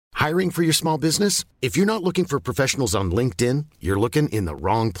Hiring for your small business? If you're not looking for professionals on LinkedIn, you're looking in the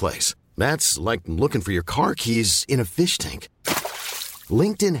wrong place. That's like looking for your car keys in a fish tank.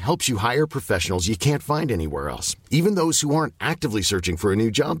 LinkedIn helps you hire professionals you can't find anywhere else, even those who aren't actively searching for a new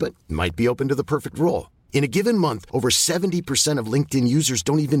job but might be open to the perfect role. In a given month, over 70% of LinkedIn users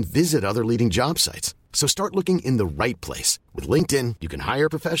don't even visit other leading job sites. So start looking in the right place. With LinkedIn, you can hire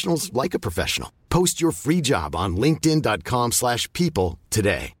professionals like a professional. Post your free job on linkedin.com/people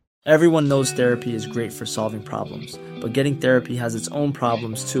today. Everyone knows therapy is great for solving problems, but getting therapy has its own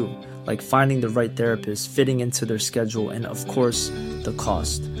problems too, like finding the right therapist, fitting into their schedule, and of course, the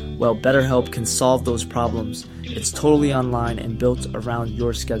cost. Well, BetterHelp can solve those problems. It's totally online and built around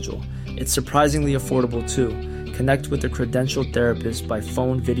your schedule. It's surprisingly affordable too. Connect with a credentialed therapist by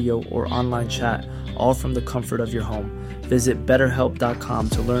phone, video, or online chat, all from the comfort of your home. Visit BetterHelp.com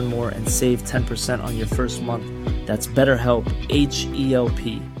to learn more and save 10% on your first month. That's BetterHelp,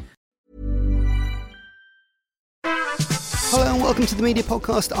 H-E-L-P. Hello and welcome to the Media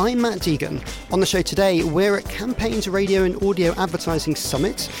Podcast. I'm Matt Deegan. On the show today, we're at Campaigns Radio and Audio Advertising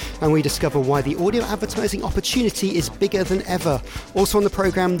Summit, and we discover why the audio advertising opportunity is bigger than ever. Also on the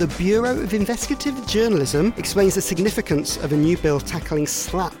programme, the Bureau of Investigative Journalism explains the significance of a new bill tackling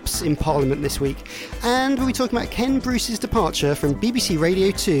slaps in Parliament this week. And we'll be talking about Ken Bruce's departure from BBC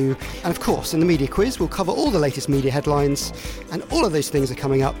Radio 2. And of course, in the Media Quiz, we'll cover all the latest media headlines. And all of those things are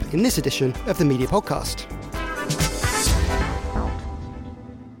coming up in this edition of the Media Podcast.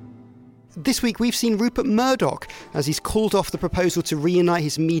 This week we've seen Rupert Murdoch as he's called off the proposal to reunite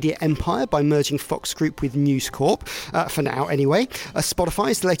his media empire by merging Fox Group with News Corp, for now anyway. Spotify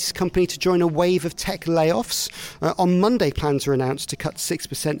is the latest company to join a wave of tech layoffs. On Monday, plans are announced to cut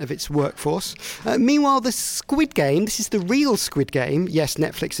 6% of its workforce. Meanwhile, the Squid Game, this is the real Squid Game, yes,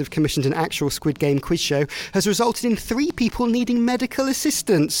 Netflix have commissioned an actual Squid Game quiz show, has resulted in 3 people needing medical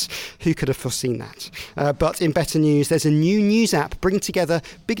assistance. Who could have foreseen that? But in better news, there's a new news app bringing together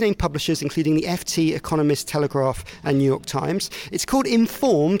big-name publishers including the FT, Economist, Telegraph and New York Times. It's called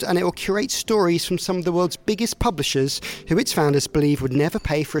Informed, and it will curate stories from some of the world's biggest publishers who its founders believe would never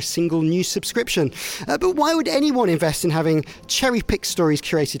pay for a single news subscription. But why would anyone invest in having cherry-picked stories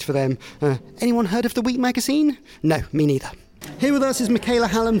curated for them? Anyone heard of The Week magazine? No, me neither. Here with us is Michaela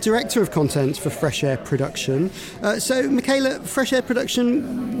Hallam, Director of Content for Fresh Air Production. So, Michaela, Fresh Air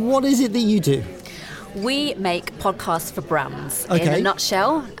Production, what is it that you do? We make podcasts for brands. Okay. In a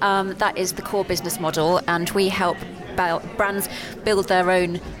nutshell, that is the core business model, and we help brands build their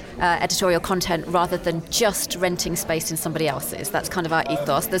own editorial content rather than just renting space in somebody else's. That's kind of our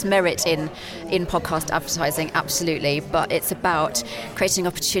ethos. There's merit in podcast advertising, absolutely, but it's about creating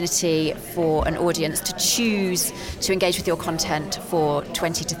opportunity for an audience to choose to engage with your content for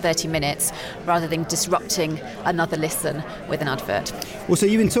 20 to 30 minutes rather than disrupting another listen with an advert. Well, so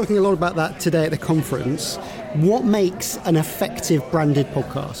you've been talking a lot about that today at the conference. What makes an effective branded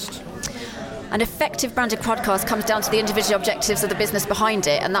podcast? An effective branded podcast comes down to the individual objectives of the business behind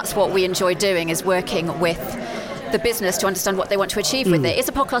it, and that's what we enjoy doing, is working with the business to understand what they want to achieve with it. Is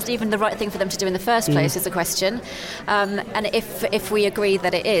a podcast even the right thing for them to do in the first place is the question. And if we agree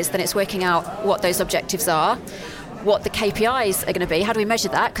that it is, then it's working out what those objectives are, what the KPIs are going to be. How do we measure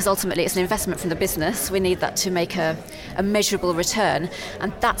that? Because ultimately it's an investment from the business. We need that to make a measurable return.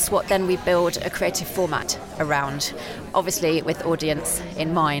 And that's what then we build a creative format around, obviously with audience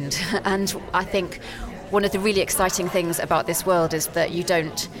in mind. And I think one of the really exciting things about this world is that you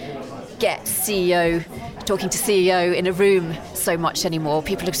don't get CEO talking to CEO in a room so much anymore.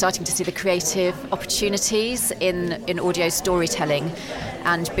 People are starting to see the creative opportunities in audio storytelling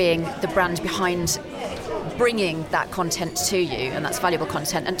and being the brand behind bringing that content to you, and that's valuable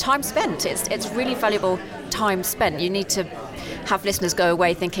content and time spent. It's really valuable time spent. You need to have listeners go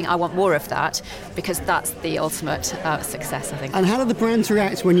away thinking, I want more of that, because that's the ultimate success, I think. And how do the brands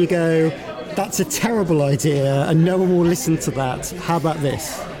react when you go, that's a terrible idea and no one will listen to that? How about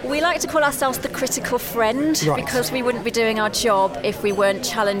this? We like to call ourselves the critical friend, right, because we wouldn't be doing our job if we weren't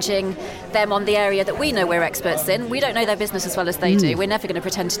challenging them on the area that we know we're experts in. We don't know their business as well as they do. We're never going to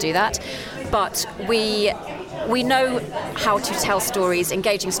pretend to do that. But we know how to tell stories,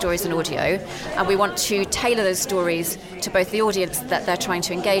 engaging stories in audio, and we want to tailor those stories to both the audience that they're trying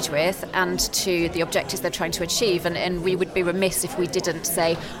to engage with and to the objectives they're trying to achieve. And we would be remiss if we didn't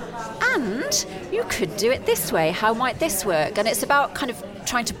say, and you could do it this way, how might this work? And it's about kind of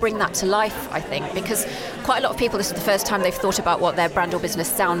trying to bring that to life, I think, because quite a lot of people, this is the first time they've thought about what their brand or business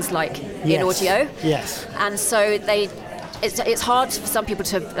sounds like in audio. Yes. And so it's hard for some people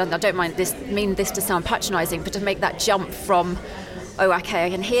to, and I don't mean this to sound patronising, but to make that jump from, oh, okay, I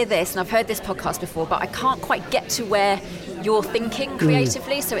can hear this and I've heard this podcast before, but I can't quite get to where you're thinking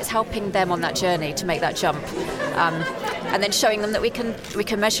creatively. So it's helping them on that journey to make that jump, and then showing them that we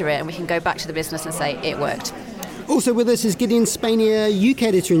can measure it and we can go back to the business and say it worked. Also with us is Gideon Spanier, UK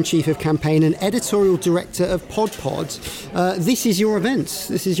Editor-in-Chief of Campaign and Editorial Director of PodPod. This is your event.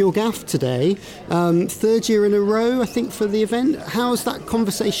 This is your gaff today. Third year in a row, I think, for the event. How has that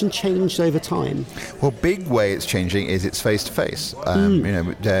conversation changed over time? Well, big way it's changing is it's face-to-face.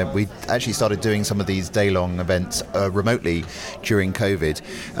 We actually started doing some of these day-long events remotely during COVID.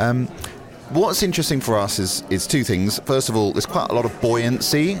 What's interesting for us is two things. First of all, there's quite a lot of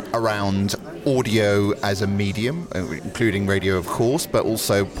buoyancy around audio as a medium, including radio, of course, but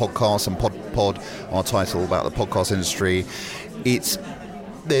also podcasts and pod, our title about the podcast industry.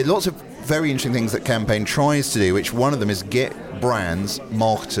 There are lots of very interesting things that Campaign tries to do, which one of them is get brands,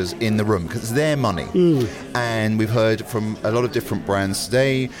 marketers in the room, because it's their money. And we've heard from a lot of different brands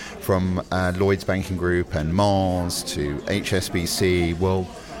today, from Lloyds Banking Group and Mars to HSBC,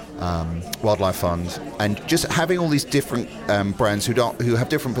 Wildlife Fund, and just having all these different brands who have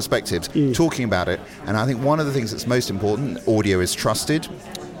different perspectives talking about it. And I think one of the things that's most important, audio is trusted.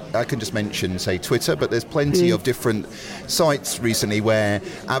 I can just mention, say, Twitter, but there's plenty of different sites recently where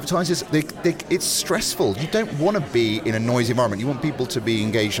advertisers, it's stressful. You don't want to be in a noisy environment. You want people to be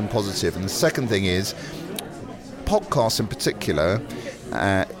engaged and positive. And the second thing is, podcasts in particular,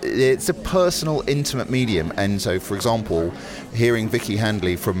 it's a personal, intimate medium. And so, for example, hearing Vicky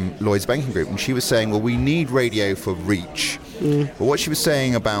Handley from Lloyds Banking Group, and she was saying, well, we need radio for reach. But what she was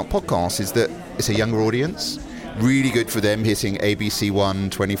saying about podcasts is that it's a younger audience, really good for them, hitting ABC 1,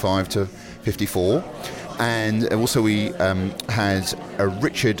 25 to 54. And also we had a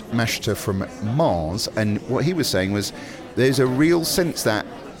Richard Mashter from Mars, and what he was saying was there's a real sense that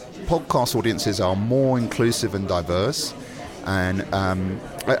podcast audiences are more inclusive and diverse. And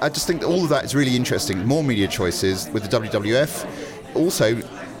I just think that all of that is really interesting. More media choices with the WWF. Also,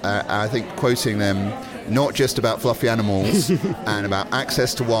 I think quoting them, not just about fluffy animals and about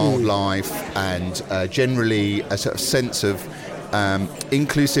access to wildlife and generally a sort of sense of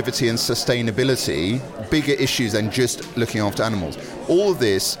inclusivity and sustainability, bigger issues than just looking after animals. All of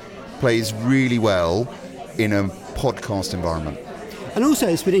this plays really well in a podcast environment. And also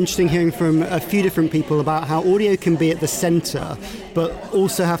it's been interesting hearing from a few different people about how audio can be at the centre, but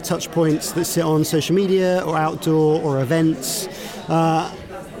also have touch points that sit on social media or outdoor or events,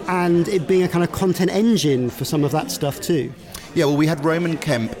 and it being a kind of content engine for some of that stuff too. Yeah, well, we had Roman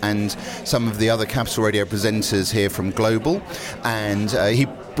Kemp and some of the other Capital Radio presenters here from Global, and he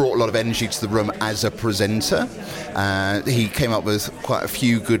brought a lot of energy to the room as a presenter. He came up with quite a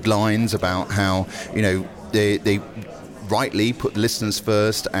few good lines about how, they rightly put the listeners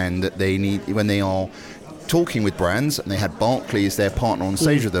first, and that they need, when they are talking with brands, and they had Barclays, their partner, on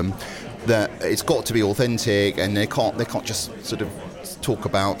stage with them, that it's got to be authentic, and they can't just sort of talk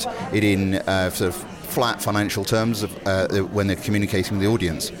about it in sort of flat financial terms of, when they're communicating with the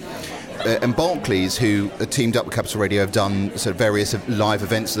audience. And Barclays, who are teamed up with Capital Radio, have done sort of various live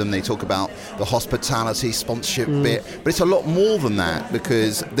events with them. They talk about the hospitality sponsorship bit, but it's a lot more than that,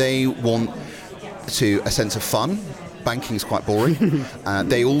 because they want a sense of fun. Banking's quite boring.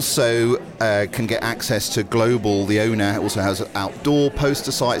 They also can get access to Global. The owner also has outdoor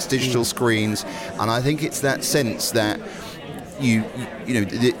poster sites, digital screens, and I think it's that sense that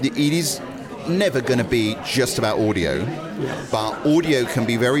it is never going to be just about audio, but audio can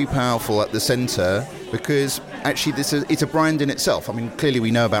be very powerful at the centre, because actually it's a brand in itself. I mean, clearly we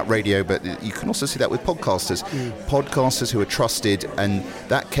know about radio, but you can also see that with podcasters. Podcasters who are trusted, and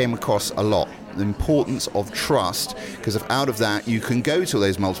that came across a lot. The importance of trust, because out of that you can go to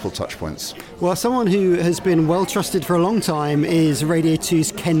those multiple touch points. Well, someone who has been well trusted for a long time is Radio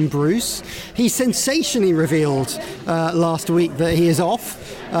 2's Ken Bruce. He sensationally revealed last week that he is off.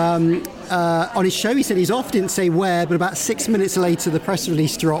 On his show he said he's off, didn't say where, but about 6 minutes later the press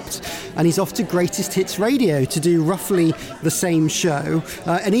release dropped, and he's off to Greatest Hits Radio to do roughly the same show,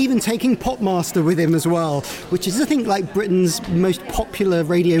 and even taking Popmaster with him as well, which is, I think, like Britain's most popular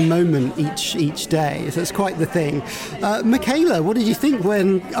radio moment each day. So it's quite the thing. Michaela, what did you think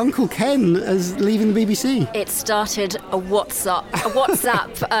when Uncle Ken is leaving the BBC? It started a WhatsApp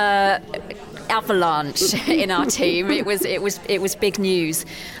avalanche in our team. It was big news.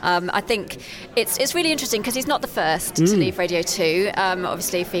 I think it's really interesting because he's not the first to leave Radio 2.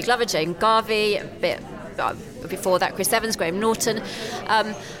 Obviously, Fee Glover, Jane Garvey, a bit before that, Chris Evans, Graham Norton.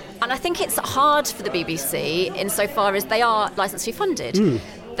 And I think it's hard for the BBC insofar as they are licence-fee funded.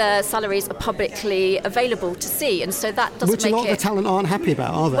 Their salaries are publicly available to see, and so that doesn't Which make a lot of the talent aren't happy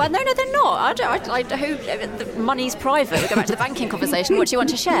about, are they? Well, no, they're not. The money's private. We go back to the banking conversation. What do you want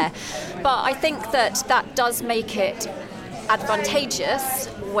to share? But I think that does make it advantageous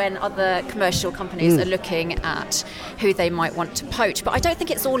when other commercial companies are looking at who they might want to poach. But I don't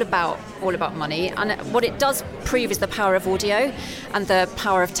think it's all about money. And what it does prove is the power of audio and the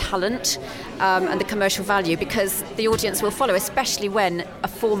power of talent and the commercial value, because the audience will follow, especially when a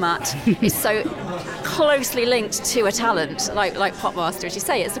format is so closely linked to a talent like Popmaster, as you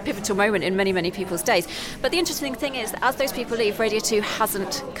say. It's a pivotal moment in many, many people's days. But the interesting thing is that as those people leave, Radio 2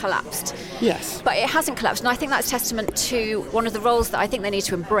 hasn't collapsed. Yes. But it hasn't collapsed, and I think that's testament to one of the roles that I think they need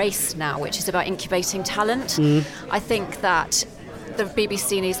to embrace now, which is about incubating talent. I think that the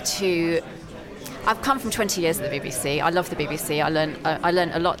BBC needs to... I've come from 20 years at the BBC. I love the BBC. I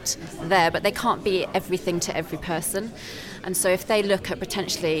learned a lot there, but they can't be everything to every person. And so if they look at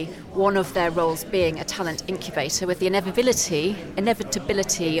potentially one of their roles being a talent incubator, with the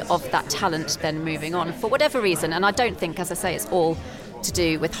inevitability of that talent then moving on for whatever reason, and I don't think, as I say, it's all to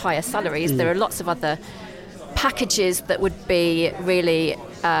do with higher salaries. There are lots of other packages that would be really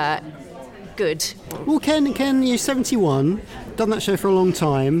good. Well, Ken, you're 71, done that show for a long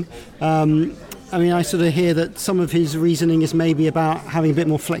time. I mean, I sort of hear that some of his reasoning is maybe about having a bit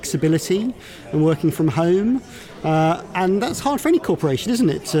more flexibility and working from home, and that's hard for any corporation, isn't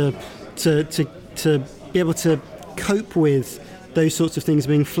it? To be able to cope with those sorts of things,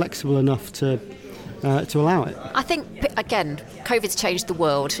 being flexible enough to allow it. I think, again, COVID's changed the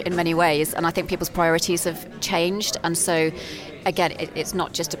world in many ways, and I think people's priorities have changed, and so, again, it's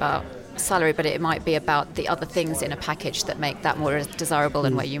not just about salary, but it might be about the other things in a package that make that more desirable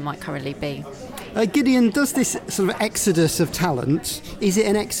than where you might currently be. Gideon, does this sort of exodus of talent, is it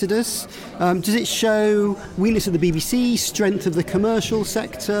an exodus? Does it show weakness of the BBC, strength of the commercial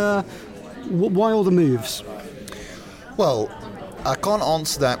sector? Why all the moves? Well, I can't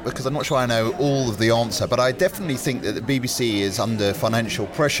answer that because I'm not sure I know all of the answer, but I definitely think that the BBC is under financial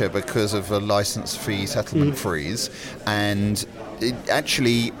pressure because of a licence fee settlement freeze, and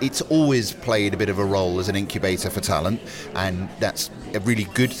it's always played a bit of a role as an incubator for talent, and that's a really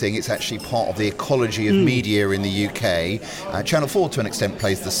good thing. It's actually part of the ecology of media in the UK. Channel 4 to an extent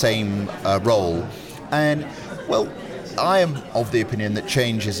plays the same role, and well, I am of the opinion that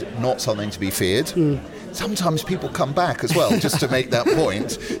change is not something to be feared. Sometimes people come back as well, just to make that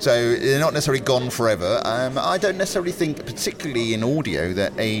point. So they're not necessarily gone forever. I don't necessarily think, particularly in audio,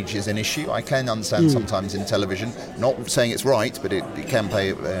 that age is an issue. I can understand sometimes in television, not saying it's right, but it can play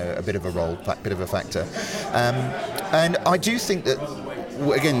a bit of a role, a bit of a factor. And I do think that,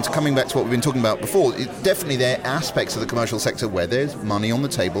 again, coming back to what we've been talking about before, definitely there are aspects of the commercial sector where there's money on the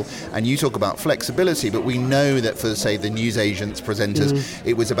table, and you talk about flexibility, but we know that for, say, the newsagents, presenters,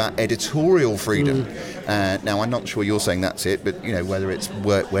 it was about editorial freedom. Now, I'm not sure you're saying that's it, but, you know, whether it's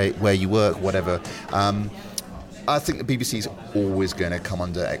work where you work, whatever, I think the BBC is always going to come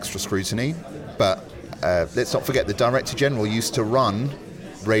under extra scrutiny, but let's not forget the Director General used to run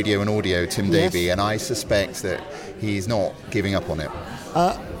radio and audio, Tim Davey, and I suspect that he's not giving up on it.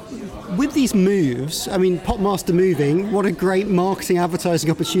 With these moves, I mean, Popmaster moving, what a great marketing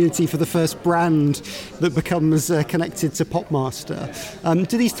advertising opportunity for the first brand that becomes connected to Popmaster.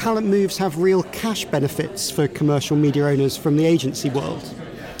 Do these talent moves have real cash benefits for commercial media owners from the agency world?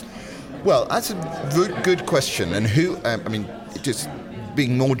 Well, that's a good question. And who, just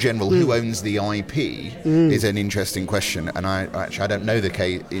being more general, who owns the IP is an interesting question. And I don't know the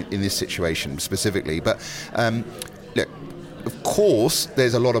case in this situation specifically. But look, of course,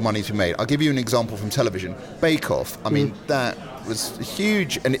 there's a lot of money to be made. I'll give you an example from television. Bake Off. I mean, that was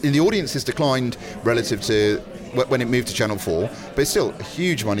huge. And the audience has declined relative to when it moved to Channel 4, but it's still a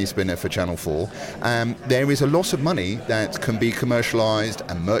huge money spinner for Channel 4. There is a lot of money that can be commercialised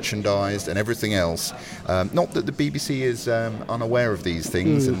and merchandised and everything else. Not that the BBC is unaware of these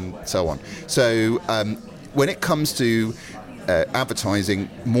things and so on. So when it comes to advertising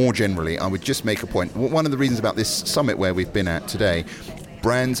more generally, I would just make a point. One of the reasons about this summit where we've been at today,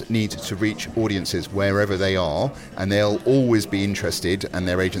 brands need to reach audiences wherever they are, and they'll always be interested, and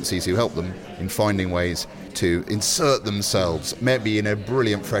their agencies who help them, in finding ways to insert themselves, maybe in a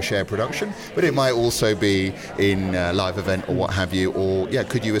brilliant fresh air production, but it might also be in a live event or what have you, or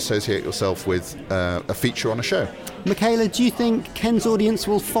could you associate yourself with a feature on a show? Michaela, do you think Ken's audience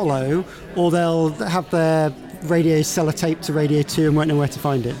will follow, or they'll have their radio sellotape to Radio 2 and won't know where to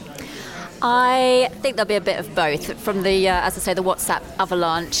find it? I think there'll be a bit of both. From the, as I say, the WhatsApp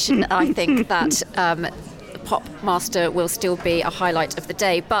avalanche, I think that Popmaster will still be a highlight of the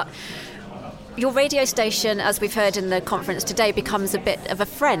day. But your radio station, as we've heard in the conference today, becomes a bit of a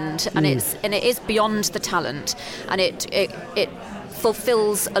friend, and it is beyond the talent, and it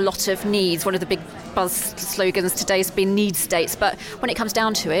fulfills a lot of needs. One of the big buzz slogans today has been need states, but when it comes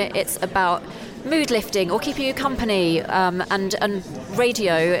down to it, it's about mood lifting or keeping you company, and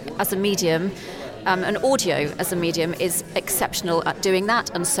radio as a medium, and audio as a medium is exceptional at doing that.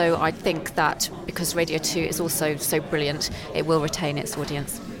 And so I think that because Radio 2 is also so brilliant, it will retain its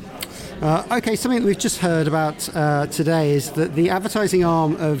audience. Okay, something that we've just heard about today is that the advertising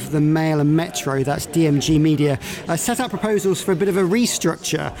arm of the Mail and Metro, that's DMG Media, set out proposals for a bit of a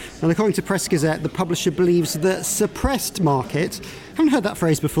restructure. And according to Press Gazette, the publisher believes the suppressed market, haven't heard that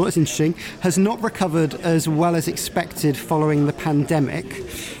phrase before, it's interesting, has not recovered as well as expected following the pandemic.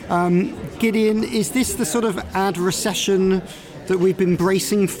 Gideon, is this the sort of ad recession that we've been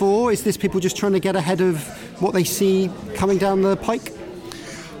bracing for? Is this people just trying to get ahead of what they see coming down the pike?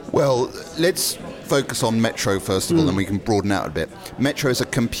 Well, let's focus on Metro first of all, then we can broaden out a bit. Metro is a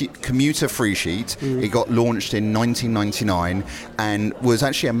commuter free sheet. It got launched in 1999 and was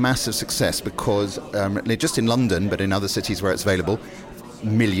actually a massive success because just in London, but in other cities where it's available,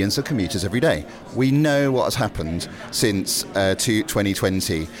 millions of commuters every day. We know what has happened since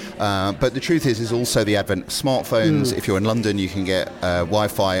 2020, but the truth is also the advent of smartphones. If you're in London, you can get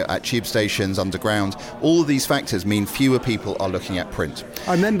Wi-Fi at tube stations, underground. All of these factors mean fewer people are looking at print.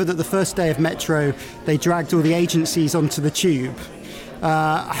 I remember that the first day of Metro, they dragged all the agencies onto the tube,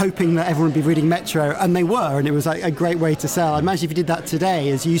 hoping that everyone would be reading Metro, and they were, and it was like a great way to sell. I imagine if you did that today,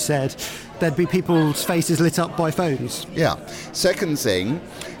 as you said, there'd be people's faces lit up by phones. Yeah. Second thing,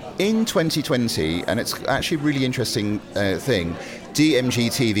 in 2020, and it's actually a really interesting thing,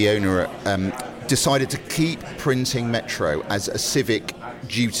 DMGT, the owner, decided to keep printing Metro as a civic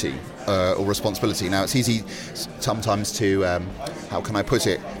duty or responsibility. Now, it's easy sometimes to, how can I put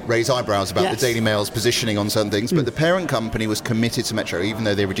it, raise eyebrows about the Daily Mail's positioning on certain things, but the parent company was committed to Metro, even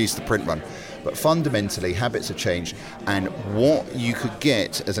though they reduced the print run. But fundamentally, habits have changed, and what you could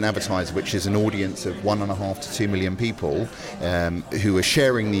get as an advertiser, which is an audience of 1.5 to 2 million people who are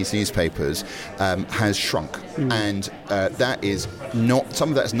sharing these newspapers, has shrunk. And that is not, some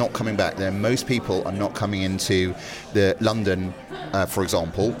of that is not coming back there. Most people are not coming into the London, for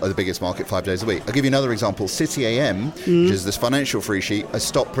example, the biggest market 5 days a week. I'll give you another example. City AM, which is this financial free sheet, has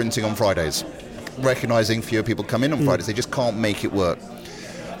stopped printing on Fridays, recognising fewer people come in on Fridays. They just can't make it work.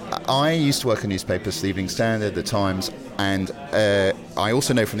 I used to work in newspapers, the Evening Standard, the Times, and I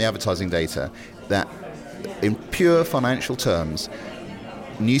also know from the advertising data that in pure financial terms,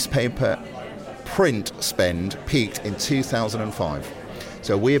 newspaper print spend peaked in 2005.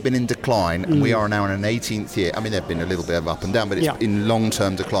 So we have been in decline, and we are now in an 18th year. I mean, there have been a little bit of up and down, but it's in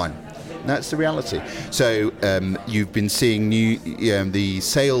long-term decline. That's the reality. So you've been seeing the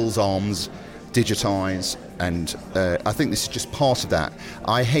sales arms digitise, and I think this is just part of that.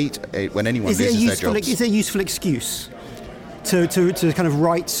 I hate it when anyone loses their jobs. Is it a useful excuse to kind of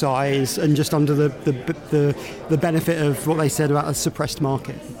right size and just under the benefit of what they said about a suppressed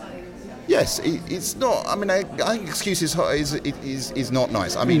market? Yes, it's not. I mean, I think excuse is not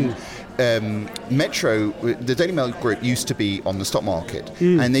nice. I mean, Metro, the Daily Mail Group used to be on the stock market,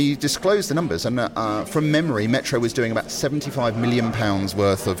 and they disclosed the numbers. And from memory, Metro was doing about £75 million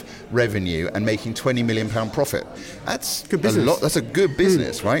worth of revenue and making £20 million profit. That's good business. A lot. That's a good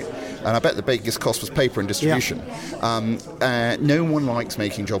business, right? And I bet the biggest cost was paper and distribution. No one likes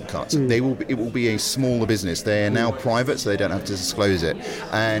making job cuts. It will be a smaller business. They are now private, so they don't have to disclose it.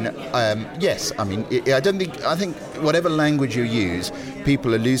 And yes, I mean, I think whatever language you use,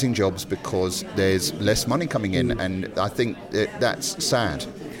 people are losing jobs because there's less money coming in, and I think that's sad.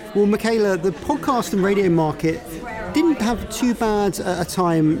 Well, Michaela, the podcast and radio market didn't have too bad a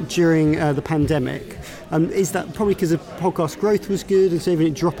time during the pandemic. Is that probably because the podcast growth was good, and so even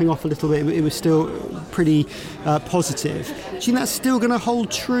it dropping off a little bit, it was still pretty positive? Do you think that's still going to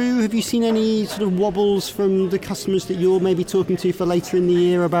hold true? Have you seen any sort of wobbles from the customers that you're maybe talking to for later in the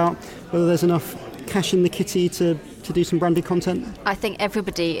year about whether there's enough cash in the kitty to do some branded content? I think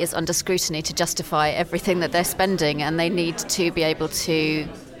everybody is under scrutiny to justify everything that they're spending, and they need to be able to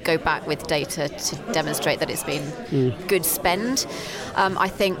go back with data to demonstrate that it's been good spend. I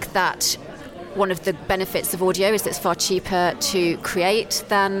think that one of the benefits of audio is that it's far cheaper to create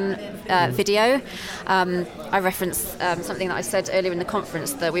than video. I referenced something that I said earlier in the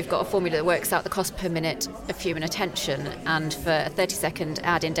conference, that we've got a formula that works out the cost per minute of human attention, and for a 30-second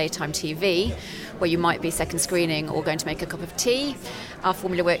ad in daytime TV, where you might be second screening or going to make a cup of tea, our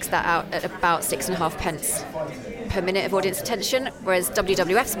formula works that out at about 6.5 pence per minute of audience attention, whereas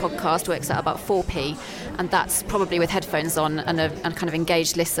WWF's podcast works out about 4p, and that's probably with headphones on and a kind of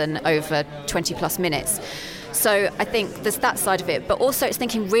engaged listen over 20 plus minutes. So I think there's that side of it, but also it's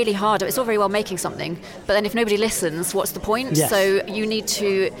thinking really hard. It's all very well making something, but then if nobody listens, what's the point? Yes. So you need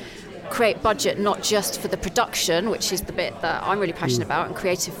to create budget not just for the production, which is the bit that I'm really passionate about, and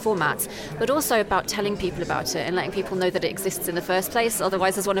creative formats, but also about telling people about it and letting people know that it exists in the first place.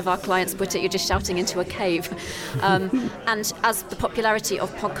 Otherwise, as one of our clients put it, you're just shouting into a cave. And as the popularity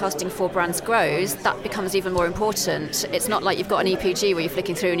of podcasting for brands grows, that becomes even more important. It's not like you've got an EPG where you're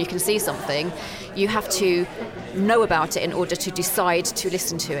flicking through and you can see something. You have to know about it in order to decide to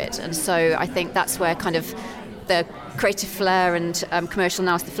listen to it. And so I think that's where kind of the creative flair and commercial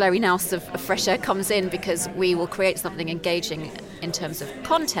nous, the flary nous of Fresh Air comes in, because we will create something engaging in terms of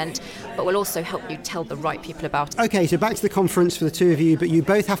content, but we'll also help you tell the right people about it. Okay, so back to the conference for the two of you, but you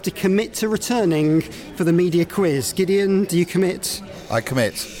both have to commit to returning for the media quiz. Gideon, do you commit? I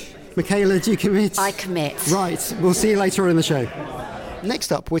commit. Michaela, do you commit? I commit. Right, we'll see you later on in the show.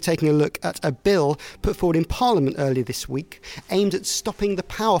 Next up, we're taking a look at a bill put forward in Parliament earlier this week aimed at stopping the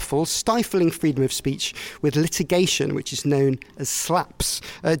powerful stifling freedom of speech with litigation, which is known as SLAPS.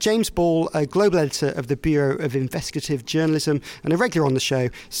 James Ball, a global editor of the Bureau of Investigative Journalism and a regular on the show,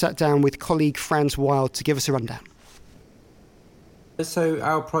 sat down with colleague Franz Wild to give us a rundown. So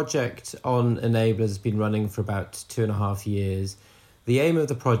our project on Enablers has been running for about 2.5 years. The aim of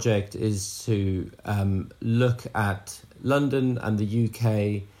the project is to look at London and the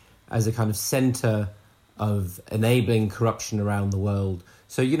UK as a kind of centre of enabling corruption around the world.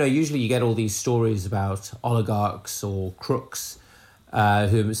 So, usually you get all these stories about oligarchs or crooks who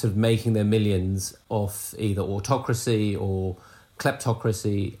are sort of making their millions off either autocracy or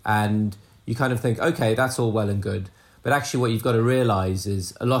kleptocracy, and you kind of think, okay, that's all well and good. But actually what you've got to realise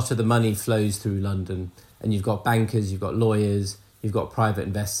is a lot of the money flows through London, and you've got bankers, you've got lawyers, you've got private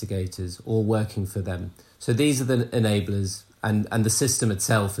investigators all working for them. So these are the enablers, and the system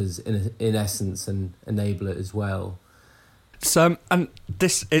itself is, in essence, an enabler as well. And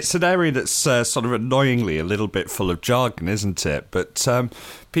it's an area that's sort of annoyingly a little bit full of jargon, isn't it? But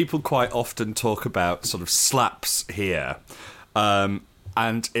people quite often talk about sort of SLAPS here.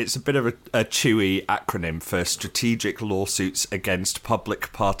 And it's a bit of a chewy acronym for Strategic Lawsuits Against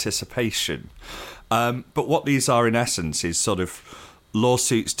Public Participation. But what these are, in essence, is sort of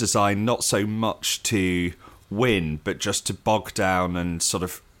lawsuits designed not so much to win, but just to bog down and sort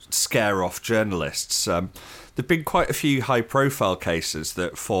of scare off journalists. There've been quite a few high-profile cases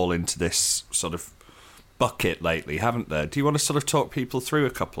that fall into this sort of bucket lately, haven't there? Do you want to sort of talk people through a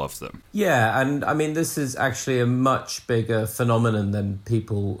couple of them? Yeah, and I mean, this is actually a much bigger phenomenon than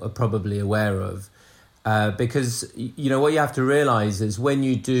people are probably aware of. Because, what you have to realise is when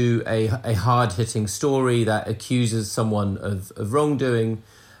you do a hard-hitting story that accuses someone of wrongdoing,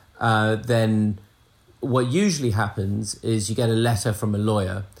 then what usually happens is you get a letter from a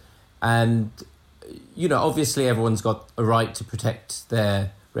lawyer. And, obviously everyone's got a right to protect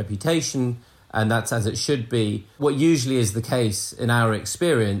their reputation, and that's as it should be. What usually is the case in our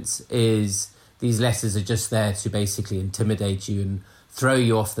experience is these letters are just there to basically intimidate you and throw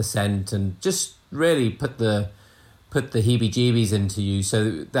you off the scent and just really put the heebie-jeebies into you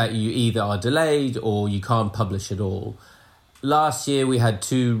so that you either are delayed or you can't publish at all. Last year we had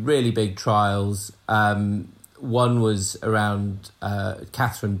 2 really big trials. One was around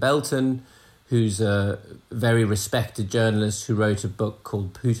Catherine Belton, who's a very respected journalist who wrote a book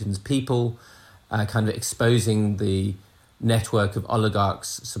called Putin's People, kind of exposing the network of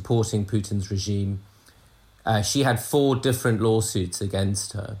oligarchs supporting Putin's regime. She had 4 different lawsuits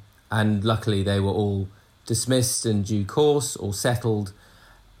against her, and luckily they were all dismissed in due course or settled,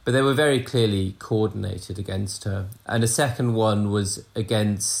 but they were very clearly coordinated against her. And a second one was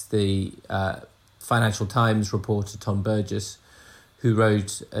against the Financial Times reporter Tom Burgess, who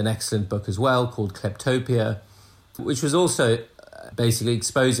wrote an excellent book as well called Kleptopia, which was also basically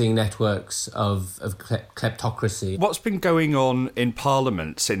exposing networks of kleptocracy. What's been going on in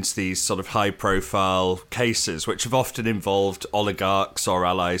Parliament since these sort of high-profile cases, which have often involved oligarchs or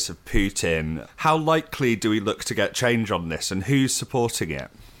allies of Putin? How likely do we look to get change on this, and who's supporting it?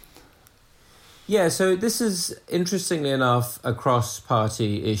 Yeah, so this is, interestingly enough, a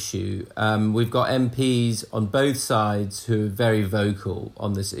cross-party issue. We've got MPs on both sides who are very vocal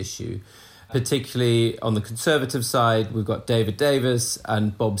on this issue. Particularly on the Conservative side, we've got David Davis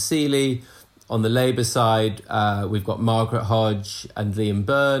and Bob Seeley. On the Labour side, we've got Margaret Hodge and Liam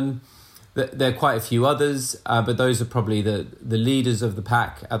Byrne. There are quite a few others, but those are probably the leaders of the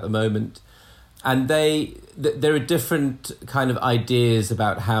pack at the moment. And there are different kind of ideas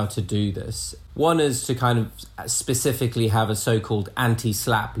about how to do this. One is to kind of specifically have a so-called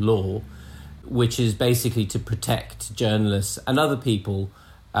anti-SLAP law, which is basically to protect journalists and other people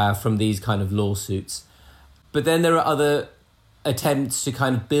from these kind of lawsuits. But then there are other attempts to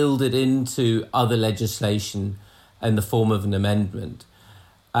kind of build it into other legislation in the form of an amendment.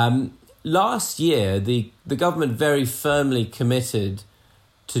 Last year, the government very firmly committed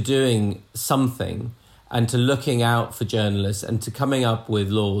to doing something and to looking out for journalists and to coming up with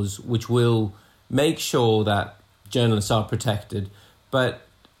laws which will make sure that journalists are protected. But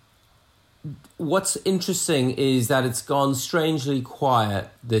what's interesting is that it's gone strangely quiet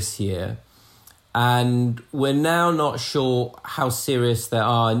this year, and we're now not sure how serious they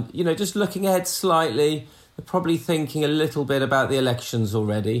are. And, you know, just looking ahead slightly, they're probably thinking a little bit about the elections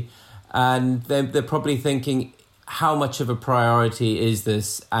already, and they're probably thinking, how much of a priority is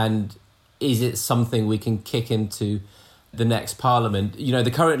this, and is it something we can kick into the next parliament? You know,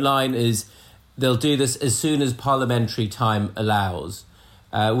 the current line is they'll do this as soon as parliamentary time allows,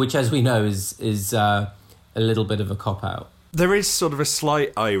 which, as we know, is a little bit of a cop-out. There is sort of a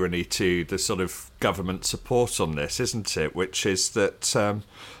slight irony to the sort of government support on this, isn't it? Which is that,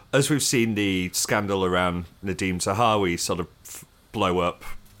 as we've seen the scandal around Nadeem Zahawi sort of blow up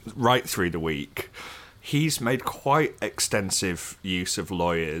right through the week, he's made quite extensive use of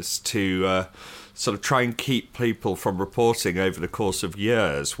lawyers to sort of try and keep people from reporting over the course of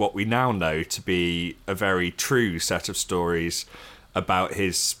years what we now know to be a very true set of stories about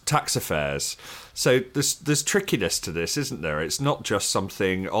his tax affairs. So there's trickiness to this, isn't there? It's not just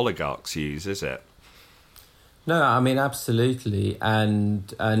something oligarchs use, is it? No, I mean, absolutely. And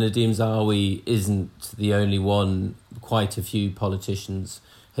Nadeem Zahawi isn't the only one. Quite a few politicians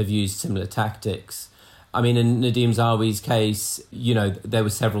have used similar tactics. I mean, in Nadeem Zahawi's case, you know, there were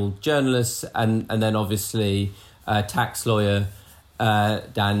several journalists and then obviously a tax lawyer,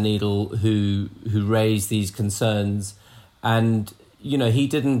 Dan Needle, who raised these concerns. And, you know, he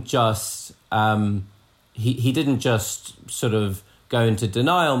didn't just he didn't just sort of go into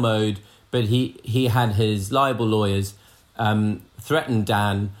denial mode, but he had his libel lawyers threaten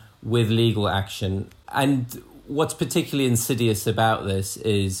Dan with legal action. And what's particularly insidious about this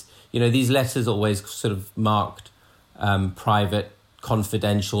is, you know, these letters always sort of marked private,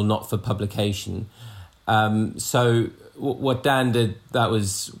 confidential, not for publication. So what Dan did that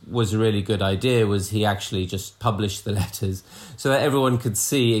was a really good idea was he actually just published the letters so that everyone could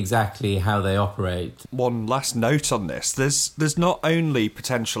see exactly how they operate. One last note on this. There's not only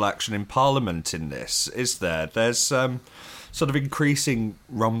potential action in Parliament in this, is there? There's sort of increasing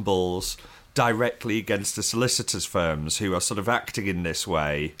rumbles directly against the solicitors' firms who are sort of acting in this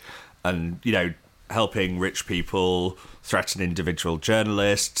way and, you know, helping rich people threaten individual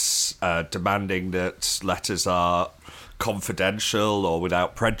journalists, demanding that letters are confidential or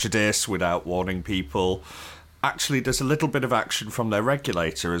without prejudice, without warning people. Actually, there's a little bit of action from their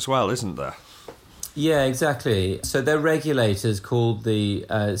regulator as well, isn't there? Yeah, exactly. So their regulator's called the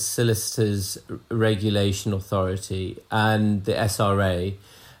Solicitors Regulation Authority and the SRA,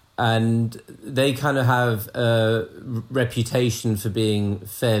 and they kind of have a reputation for being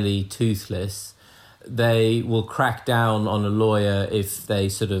fairly toothless. They will crack down on a lawyer if they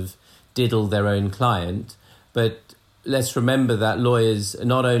sort of diddle their own client. But let's remember that lawyers are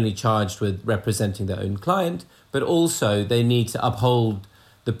not only charged with representing their own client, but also they need to uphold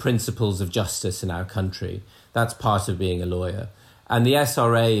the principles of justice in our country. That's part of being a lawyer. And the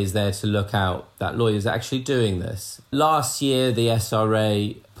SRA is there to look out that lawyers are actually doing this. Last year, the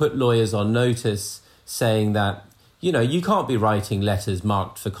SRA put lawyers on notice saying that, you know, you can't be writing letters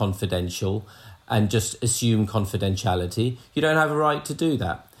marked for confidential and just assume confidentiality. You don't have a right to do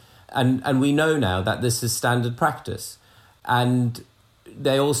that. And we know now that this is standard practice. And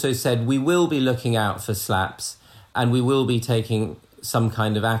they also said, we will be looking out for slaps and we will be taking some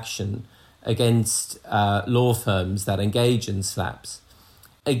kind of action against law firms that engage in slaps.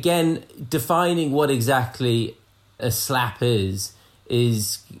 Again, defining what exactly a slap is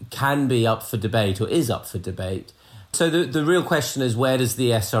can be up for debate or is up for debate. So the real question is, where does the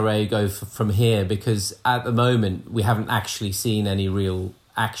SRA go from here? Because at the moment, we haven't actually seen any real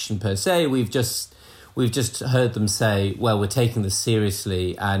action per se. We've just heard them say, well, we're taking this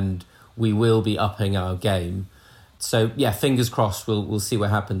seriously and we will be upping our game. So, yeah, fingers crossed, we'll see what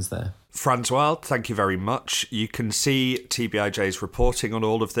happens there. Franz Wild, thank you very much. You can see TBIJ's reporting on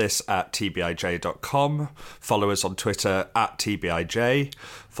all of this at tbij.com. Follow us on Twitter at TBIJ.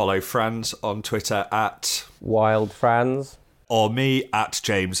 Follow Franz on Twitter at WildFranz. Or me at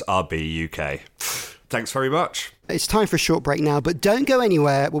JamesRBUK. Thanks very much. It's time for a short break now, but don't go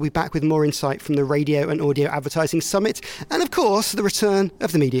anywhere. We'll be back with more insight from the Radio and Audio Advertising Summit and, of course, the return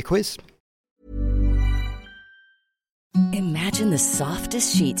of the Media Quiz. Imagine the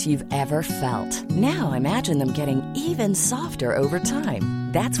softest sheets you've ever felt. Now imagine them getting even softer over time.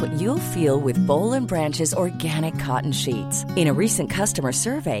 That's what you'll feel with Bowl and Branch's organic cotton sheets. In a recent customer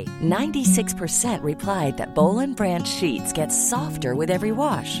survey, 96% replied that Bowl and Branch sheets get softer with every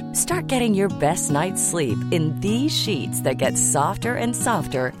wash. Start getting your best night's sleep in these sheets that get softer and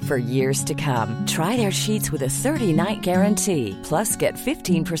softer for years to come. Try their sheets with a 30-night guarantee. Plus, get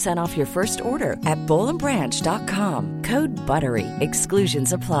 15% off your first order at bowlandbranch.com. Code BUTTERY.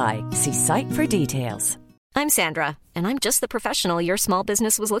 Exclusions apply. See site for details. I'm Sandra, and I'm just the professional your small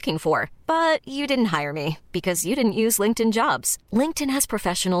business was looking for. But you didn't hire me because you didn't use LinkedIn Jobs. LinkedIn has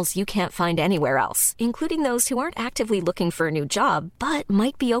professionals you can't find anywhere else, including those who aren't actively looking for a new job, but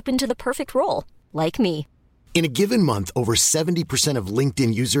might be open to the perfect role, like me. In a given month, over 70% of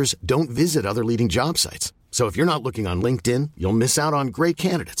LinkedIn users don't visit other leading job sites. So if you're not looking on LinkedIn, you'll miss out on great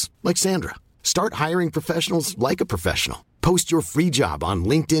candidates like Sandra. Start hiring professionals like a professional. Post your free job on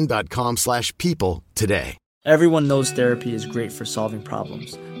linkedin.com/people today. Everyone knows therapy is great for solving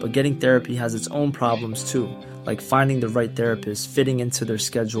problems, but getting therapy has its own problems too, like finding the right therapist, fitting into their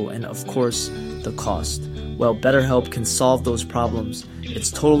schedule, and of course, the cost. Well, BetterHelp can solve those problems. It's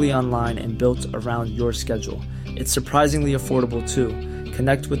totally online and built around your schedule. It's surprisingly affordable too.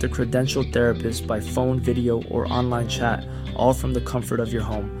 Connect with a credentialed therapist by phone, video, or online chat, all from the comfort of your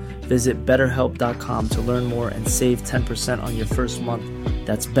home. Visit BetterHelp.com to learn more and save 10% on your first month.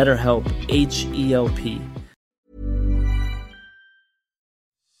 That's BetterHelp, H-E-L-P.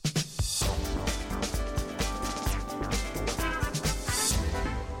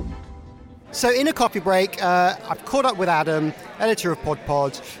 So in a coffee break, I've caught up with Adam, editor of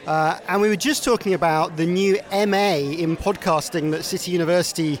PodPod, and we were just talking about the new MA in podcasting that City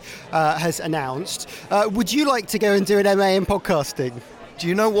University has announced. Would you like to go and do an MA in podcasting? Do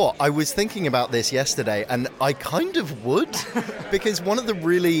you know what? I was thinking about this yesterday, and I kind of would, because one of the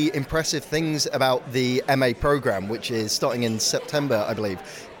really impressive things about the MA program, which is starting in September, I believe,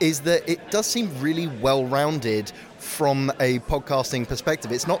 is that it does seem really well-rounded from a podcasting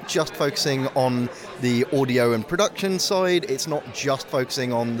perspective. It's not just focusing on the audio and production side. It's not just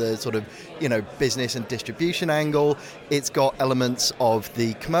focusing on the sort of, business and distribution angle. It's got elements of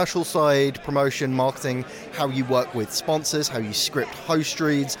the commercial side, promotion, marketing, how you work with sponsors, how you script host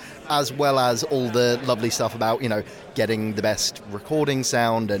reads, as well as all the lovely stuff about, getting the best recording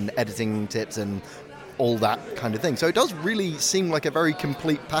sound and editing tips and all that kind of thing. So it does really seem like a very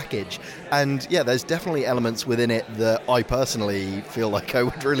complete package. And yeah, there's definitely elements within it that I personally feel like I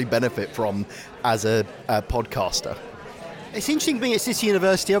would really benefit from as a podcaster. It's interesting being at City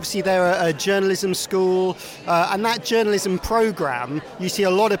University. Obviously, they're a journalism school, and that journalism program, you see a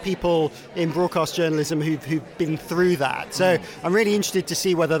lot of people in broadcast journalism who've been through that. So I'm really interested to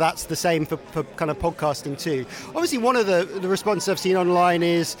see whether that's the same for kind of podcasting too. Obviously, one of the responses I've seen online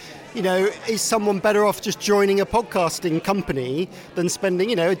is, is someone better off just joining a podcasting company than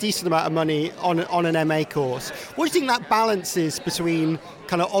spending, a decent amount of money on an MA course? What do you think that balance is between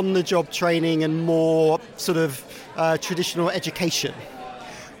kind of on-the-job training and more sort of traditional education?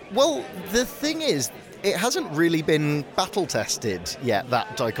 Well, the thing is, it hasn't really been battle-tested yet,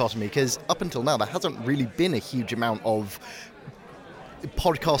 that dichotomy, because up until now there hasn't really been a huge amount of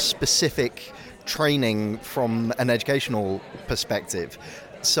podcast-specific training from an educational perspective.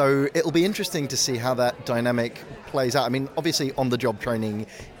 So it'll be interesting to see how that dynamic plays out. I mean, obviously on-the-job training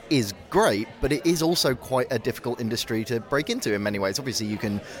is great, but it is also quite a difficult industry to break into in many ways. Obviously, you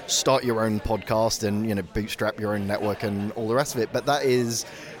can start your own podcast and, bootstrap your own network and all the rest of it, but that is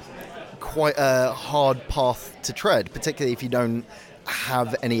quite a hard path to tread, particularly if you don't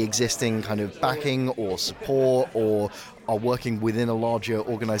have any existing kind of backing or support or are working within a larger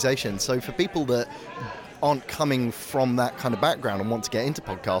organization. So for people that aren't coming from that kind of background and want to get into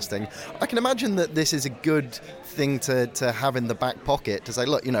podcasting, I can imagine that this is a good thing to have in the back pocket to say,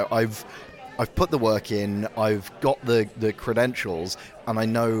 look, I've put the work in, I've got the credentials, and I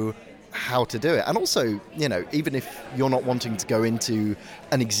know how to do it. And also, even if you're not wanting to go into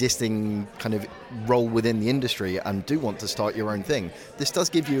an existing kind of role within the industry and do want to start your own thing, this does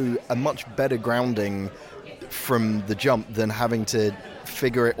give you a much better grounding from the jump than having to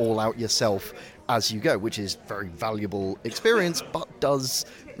figure it all out yourself as you go, which is very valuable experience, but does,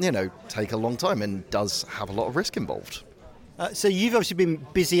 take a long time and does have a lot of risk involved. So you've obviously been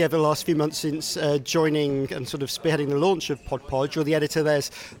busy over the last few months since joining and sort of spearheading the launch of PodPod. You're the editor.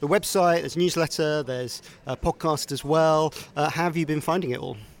 There's the website, there's newsletter, there's a podcast as well. How have you been finding it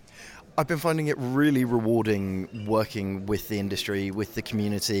all? I've been finding it really rewarding working with the industry, with the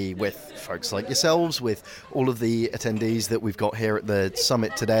community, with folks like yourselves, with all of the attendees that we've got here at the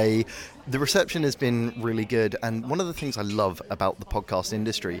summit today. The reception has been really good, and one of the things I love about the podcast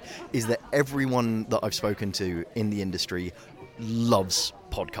industry is that everyone that I've spoken to in the industry loves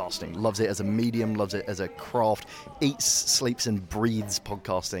podcasting, loves it as a medium, loves it as a craft, eats, sleeps and breathes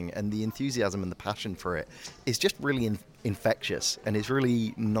podcasting, and the enthusiasm and the passion for it is just really infectious, and it's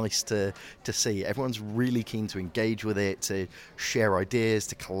really nice to see. Everyone's really keen to engage with it, to share ideas,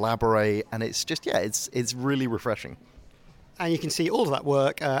 to collaborate, and it's just, it's really refreshing. And you can see all of that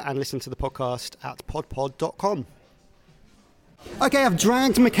work and listen to the podcast at podpod.com. Okay, I've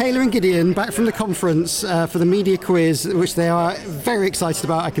dragged Michaela and Gideon back from the conference for the media quiz, which they are very excited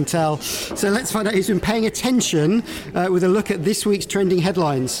about, I can tell. So let's find out who's been paying attention with a look at this week's trending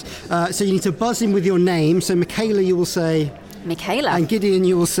headlines. So you need to buzz in with your name. So Michaela, you will say... Michaela. And Gideon,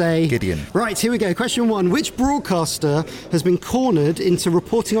 you will say... Gideon. Right, here we go. Question 1. Which broadcaster has been cornered into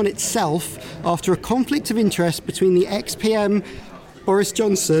reporting on itself after a conflict of interest between the ex-PM Boris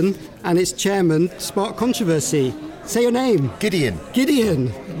Johnson and its chairman sparked controversy? Say your name. Gideon. Gideon.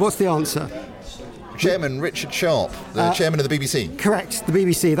 What's the answer? Chairman Richard Sharp, the chairman of the BBC. Correct, the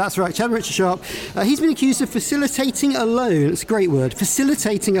BBC, that's right. Chairman Richard Sharp. He's been accused of facilitating a loan, it's a great word,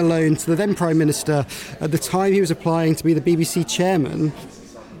 facilitating a loan to the then Prime Minister at the time he was applying to be the BBC chairman.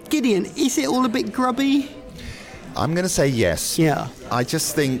 Gideon, is it all a bit grubby? I'm going to say yes. Yeah. I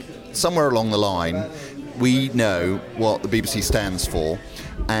just think somewhere along the line, we know what the BBC stands for,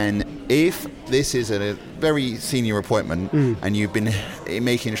 and if this is a very senior appointment and you've been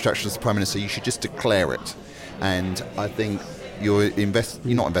making instructions to the Prime Minister, you should just declare it. And I think you're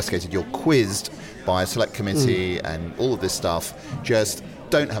not investigated, you're quizzed by a select committee and all of this stuff. Just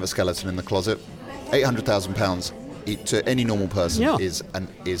don't have a skeleton in the closet. £800,000 to any normal person is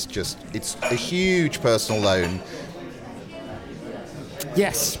it's a huge personal loan.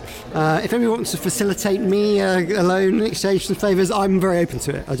 Yes. If anyone wants to facilitate me a loan in exchange for some favours, I'm very open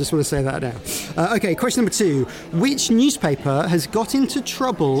to it. I just want to say that now. Okay, question number 2. Which newspaper has got into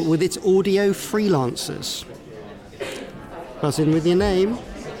trouble with its audio freelancers? Buzz in with your name.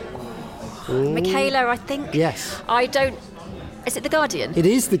 Ooh. Michaela, I think. Yes. Is it The Guardian? It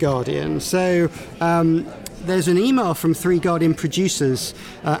is The Guardian. So there's an email from 3 Guardian producers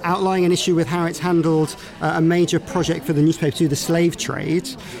outlining an issue with how it's handled a major project for the newspaper to do the slave trade.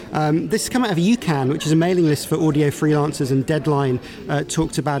 This has come out of UCAN, which is a mailing list for audio freelancers, and Deadline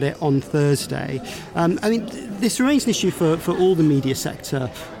talked about it on Thursday. This remains an issue for all the media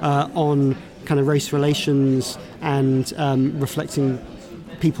sector on kind of race relations and reflecting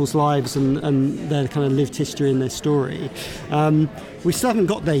people's lives and their kind of lived history and their story. We still haven't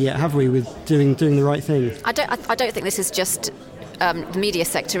got there yet, have we, with doing the right thing? I don't think this is just the media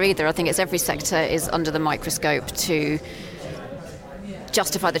sector either. I think it's every sector is under the microscope to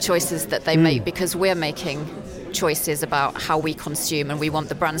justify the choices that they make, because we're making choices about how we consume, and we want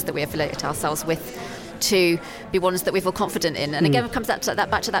the brands that we affiliate ourselves with to be ones that we feel confident in. And again, it comes back to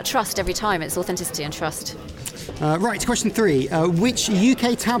that trust every time. It's authenticity and trust. Right, question 3. Which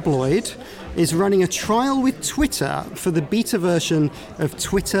UK tabloid is running a trial with Twitter for the beta version of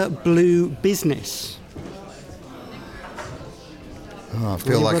Twitter Blue Business? I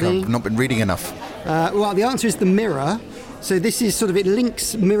feel like I've not been reading enough. Well, the answer is The Mirror. So this is it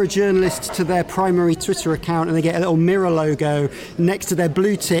links Mirror journalists to their primary Twitter account, and they get a little Mirror logo next to their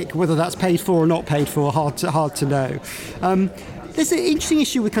blue tick. Whether that's paid for or not paid for, hard to know. There's an interesting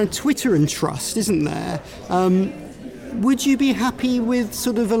issue with kind of Twitter and trust, isn't there? Would you be happy with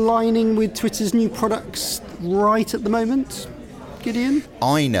sort of aligning with Twitter's new products right at the moment, Gideon?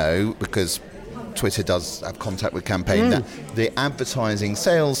 I know, because Twitter does have contact with Campaign, that the advertising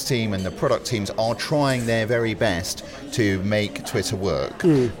sales team and the product teams are trying their very best to make Twitter work.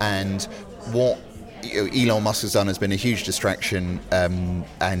 And what Elon Musk has done has been a huge distraction,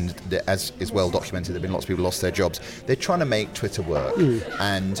 and as is well documented, there have been lots of people lost their jobs. They're trying to make Twitter work,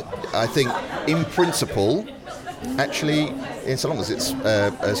 and I think in principle, actually, so long as it's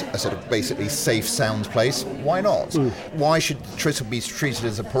a sort of basically safe, sound place, why not? Why should Twitter be treated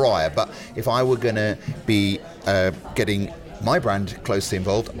as a pariah? But if I were going to be getting my brand closely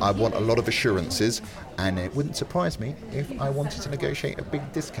involved, I want a lot of assurances, and it wouldn't surprise me if I wanted to negotiate a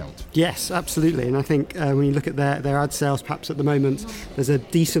big discount. Yes, absolutely. And I think when you look at their ad sales, perhaps at the moment, there's a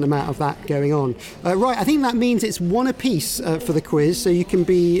decent amount of that going on. Right, I think that means it's 1 apiece for the quiz, so you can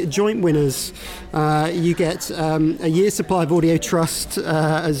be joint winners. You get a year's supply of Audio Trust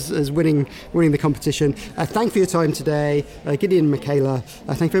as winning the competition. Thank you for your time today, Gideon and Michaela.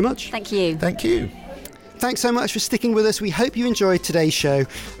 Thank you very much. Thank you. Thank you. thanks so much for sticking with us. We hope you enjoyed today's show.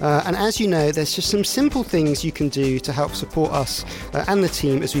 And as you know, there's just some simple things you can do to help support us and the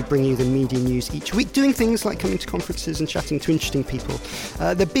team as we bring you the media news each week, doing things like coming to conferences and chatting to interesting people.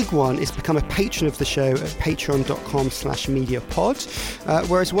 The big one is become a patron of the show at patreon.com/mediapod,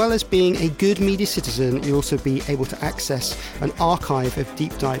 where as well as being a good media citizen, you'll also be able to access an archive of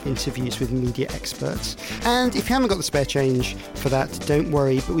deep dive interviews with media experts. And if you haven't got the spare change for that, don't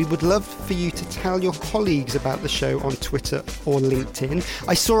worry, but we would love for you to tell your colleagues about the show on Twitter or LinkedIn.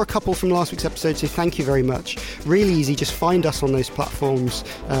 I saw a couple from last week's episode, so thank you very much. Really easy, just find us on those platforms.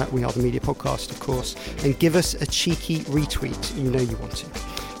 We are the Media Podcast, of course, and give us a cheeky retweet. You know you want to.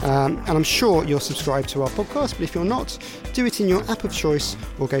 And I'm sure you're subscribed to our podcast, but if you're not, do it in your app of choice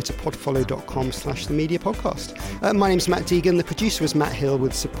or go to podfollow.com/themediapodcast. My name's Matt Deegan. The producer was Matt Hill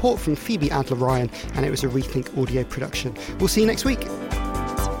with support from Phoebe Adler-Ryan, and it was a Rethink audio production. We'll see you next week.